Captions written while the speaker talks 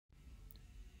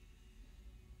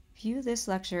View this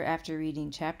lecture after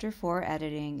reading Chapter 4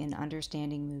 Editing and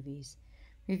Understanding Movies.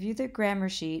 Review the grammar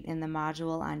sheet in the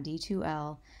module on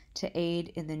D2L to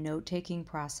aid in the note-taking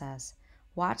process.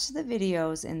 Watch the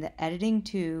videos in the Editing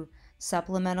 2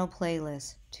 supplemental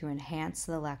playlist to enhance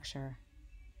the lecture.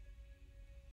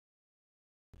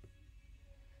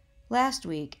 Last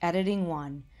week, Editing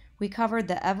 1, we covered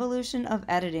the evolution of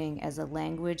editing as a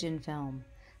language in film,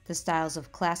 the styles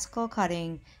of classical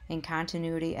cutting and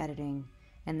continuity editing,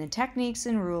 and the techniques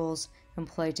and rules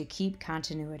employed to keep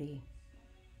continuity.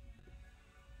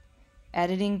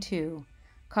 Editing 2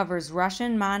 covers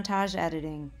Russian montage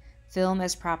editing, film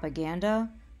as propaganda,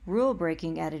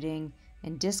 rule-breaking editing,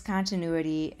 and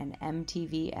discontinuity and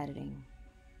MTV editing.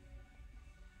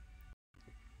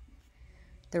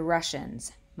 The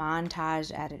Russians,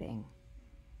 montage editing.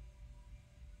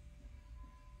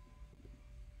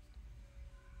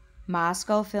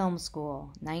 Moscow Film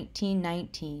School,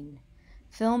 1919.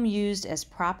 Film used as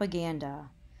propaganda,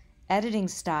 editing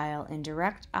style in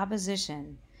direct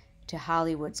opposition to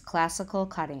Hollywood's classical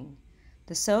cutting.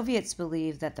 The Soviets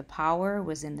believed that the power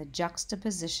was in the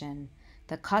juxtaposition.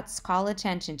 The cuts call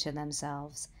attention to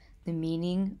themselves. The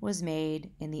meaning was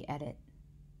made in the edit.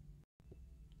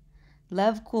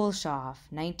 Lev Kuleshov,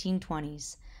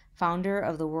 1920s, founder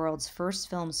of the world's first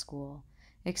film school,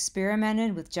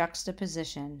 experimented with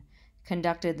juxtaposition,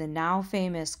 conducted the now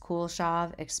famous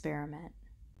Kuleshov experiment.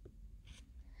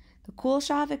 The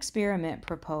Kuleshov experiment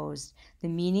proposed the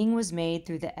meaning was made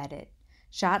through the edit,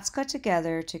 shots cut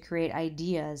together to create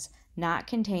ideas not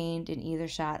contained in either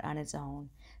shot on its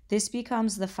own. This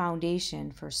becomes the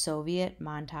foundation for Soviet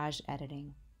montage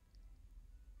editing.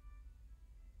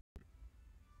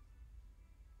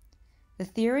 The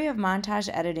theory of montage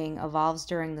editing evolves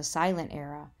during the silent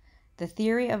era. The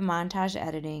theory of montage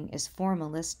editing is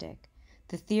formalistic.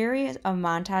 The theory of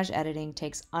montage editing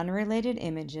takes unrelated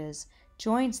images,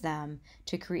 joins them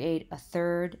to create a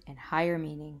third and higher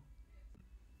meaning.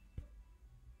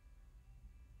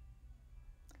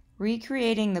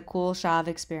 Recreating the Kuleshov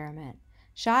experiment.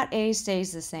 Shot A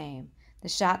stays the same. The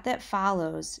shot that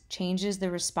follows changes the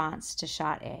response to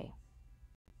shot A.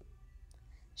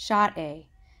 Shot A,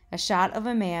 a shot of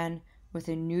a man with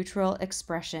a neutral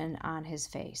expression on his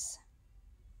face.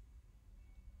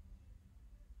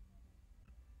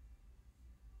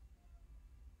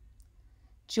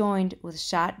 Joined with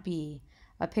shot B,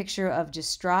 a picture of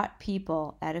distraught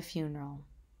people at a funeral.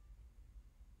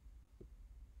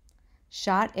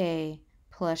 Shot A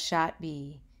plus shot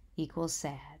B equals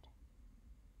sad.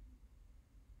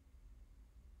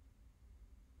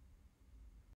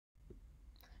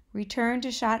 Return to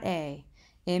shot A,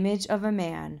 image of a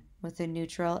man with a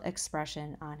neutral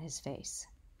expression on his face.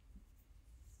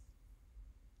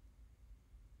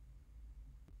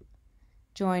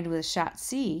 Joined with shot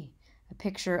C, a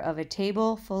picture of a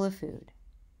table full of food.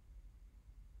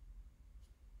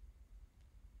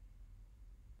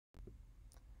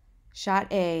 Shot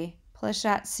A plus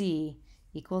shot C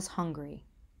equals hungry.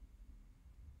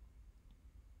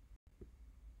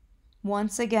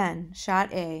 Once again,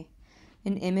 shot A,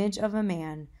 an image of a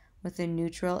man with a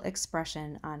neutral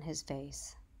expression on his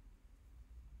face.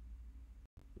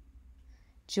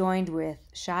 Joined with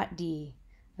shot D,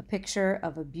 a picture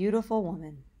of a beautiful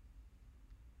woman.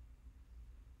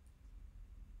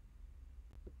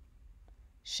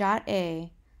 Shot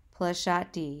A plus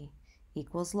shot D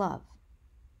equals love.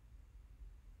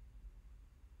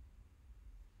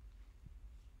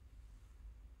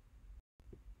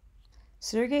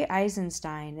 Sergei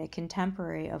Eisenstein, a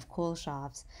contemporary of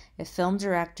Kuleshov's, a film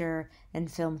director and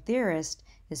film theorist,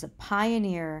 is a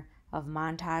pioneer of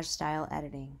montage-style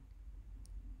editing.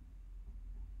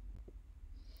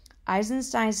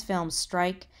 Eisenstein's films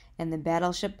Strike and The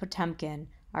Battleship Potemkin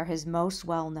are his most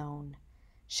well-known.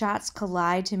 Shots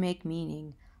collide to make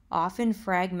meaning, often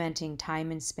fragmenting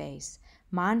time and space.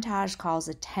 Montage calls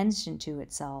attention to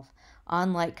itself,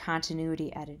 unlike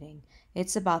continuity editing.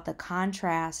 It's about the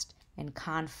contrast and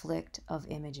conflict of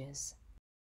images.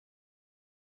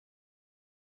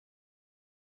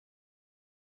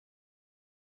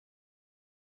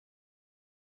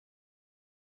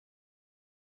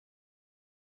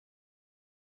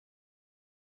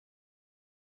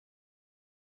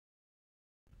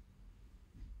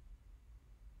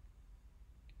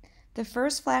 The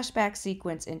first flashback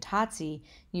sequence in Tsotsi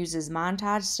uses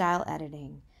montage-style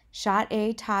editing. Shot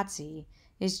A, Tsotsi,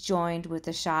 is joined with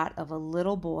a shot of a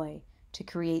little boy to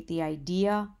create the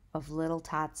idea of little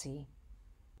Tsotsi.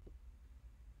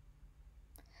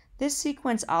 This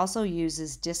sequence also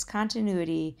uses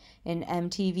discontinuity in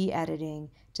MTV editing,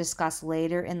 discussed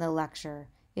later in the lecture.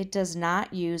 It does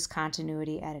not use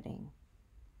continuity editing.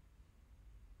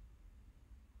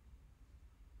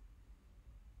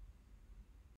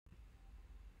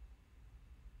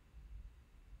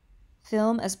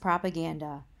 Film as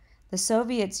propaganda. The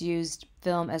Soviets used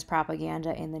film as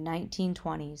propaganda in the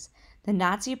 1920s. The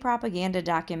Nazi propaganda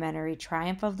documentary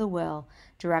Triumph of the Will,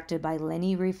 directed by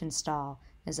Leni Riefenstahl,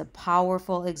 is a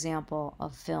powerful example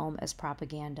of film as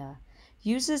propaganda.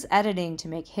 Uses editing to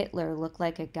make Hitler look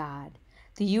like a god.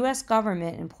 The U.S.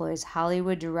 government employs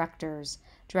Hollywood directors.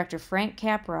 Director Frank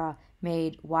Capra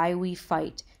made Why We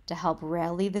Fight to help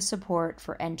rally the support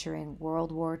for entering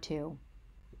World War II.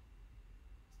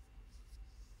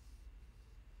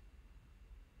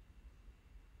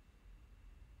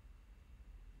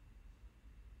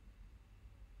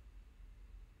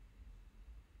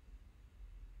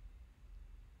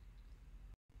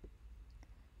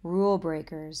 Rule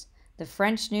breakers. The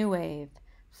French New Wave.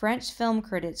 French film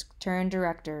critics turned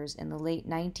directors in the late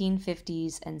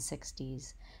 1950s and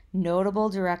 60s. Notable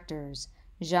directors: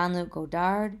 Jean-Luc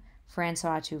Godard,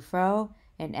 François Truffaut,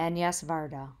 and Agnès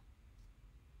Varda.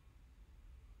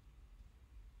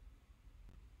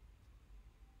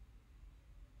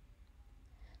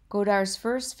 Godard's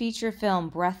first feature film,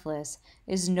 Breathless,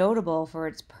 is notable for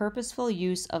its purposeful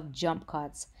use of jump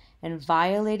cuts and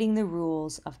violating the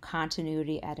rules of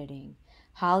continuity editing.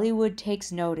 Hollywood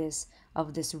takes notice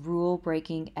of this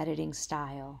rule-breaking editing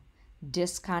style,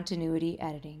 discontinuity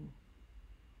editing.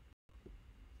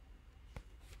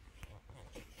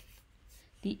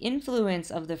 The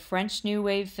influence of the French New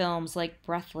Wave films like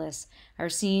Breathless are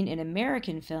seen in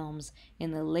American films in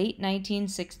the late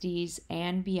 1960s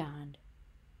and beyond.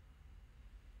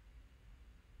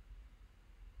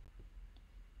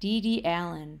 D.D.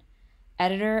 Allen,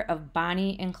 editor of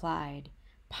Bonnie and Clyde,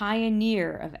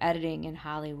 pioneer of editing in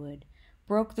Hollywood,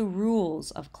 broke the rules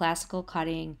of classical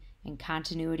cutting and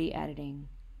continuity editing.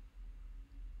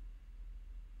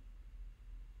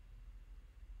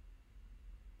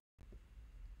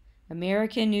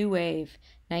 American New Wave,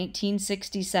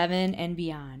 1967 and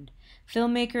beyond.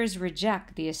 Filmmakers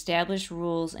reject the established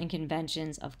rules and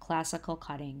conventions of classical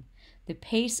cutting. The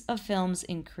pace of films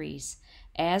increase,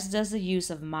 as does the use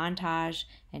of montage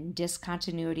and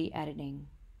discontinuity editing.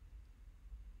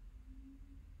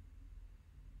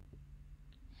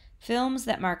 Films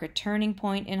that mark a turning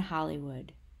point in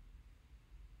Hollywood.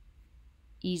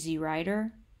 Easy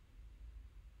Rider,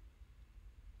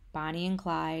 Bonnie and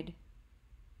Clyde,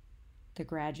 The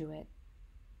Graduate.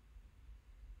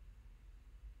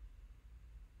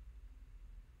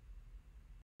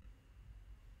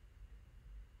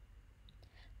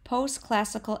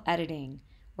 Post-classical editing,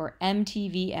 or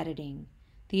MTV editing.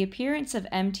 The appearance of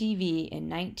MTV in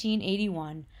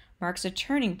 1981 marks a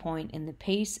turning point in the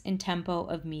pace and tempo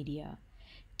of media.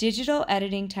 Digital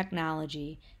editing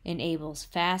technology enables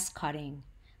fast cutting.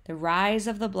 The rise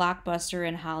of the blockbuster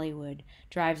in Hollywood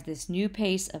drives this new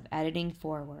pace of editing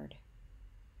forward.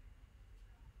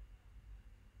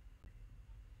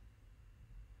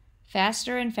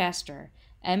 Faster and faster,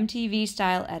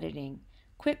 MTV-style editing.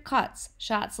 Quick cuts,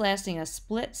 shots lasting a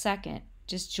split second,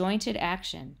 disjointed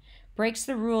action, breaks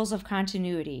the rules of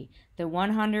continuity. The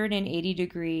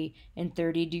 180-degree and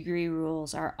 30-degree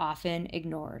rules are often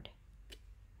ignored.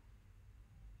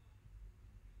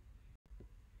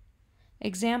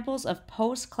 Examples of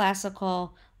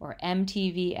post-classical or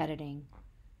MTV editing: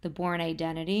 The Bourne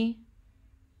Identity,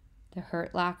 The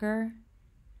Hurt Locker,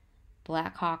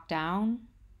 Black Hawk Down,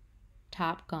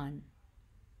 Top Gun.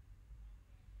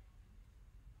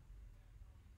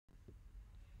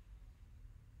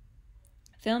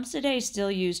 Films today still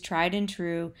use tried and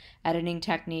true editing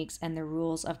techniques and the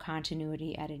rules of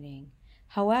continuity editing.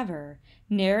 However,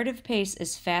 narrative pace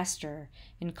is faster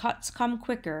and cuts come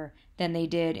quicker than they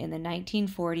did in the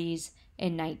 1940s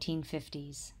and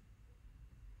 1950s.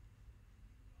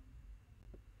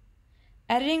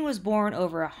 Editing was born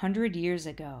over 100 years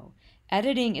ago.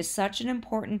 Editing is such an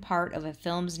important part of a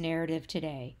film's narrative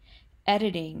today.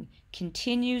 Editing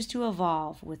continues to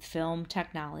evolve with film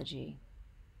technology.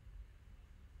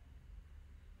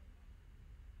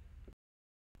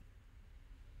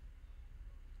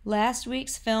 Last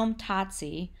week's film,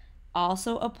 Tsotsi,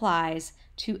 also applies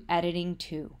to editing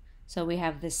too. So we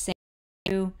have the same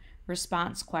two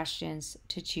response questions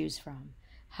to choose from.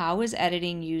 How is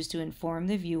editing used to inform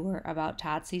the viewer about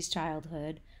Tsotsi's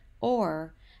childhood?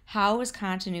 Or how is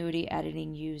continuity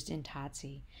editing used in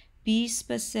Tsotsi? Be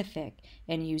specific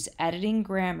and use editing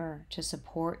grammar to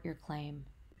support your claim.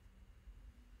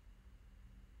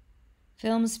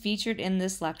 Films featured in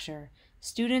this lecture.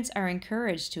 Students are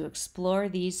encouraged to explore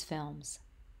these films.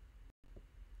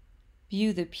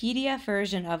 View the PDF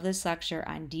version of this lecture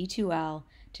on D2L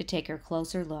to take a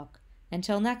closer look.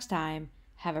 Until next time,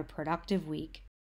 have a productive week.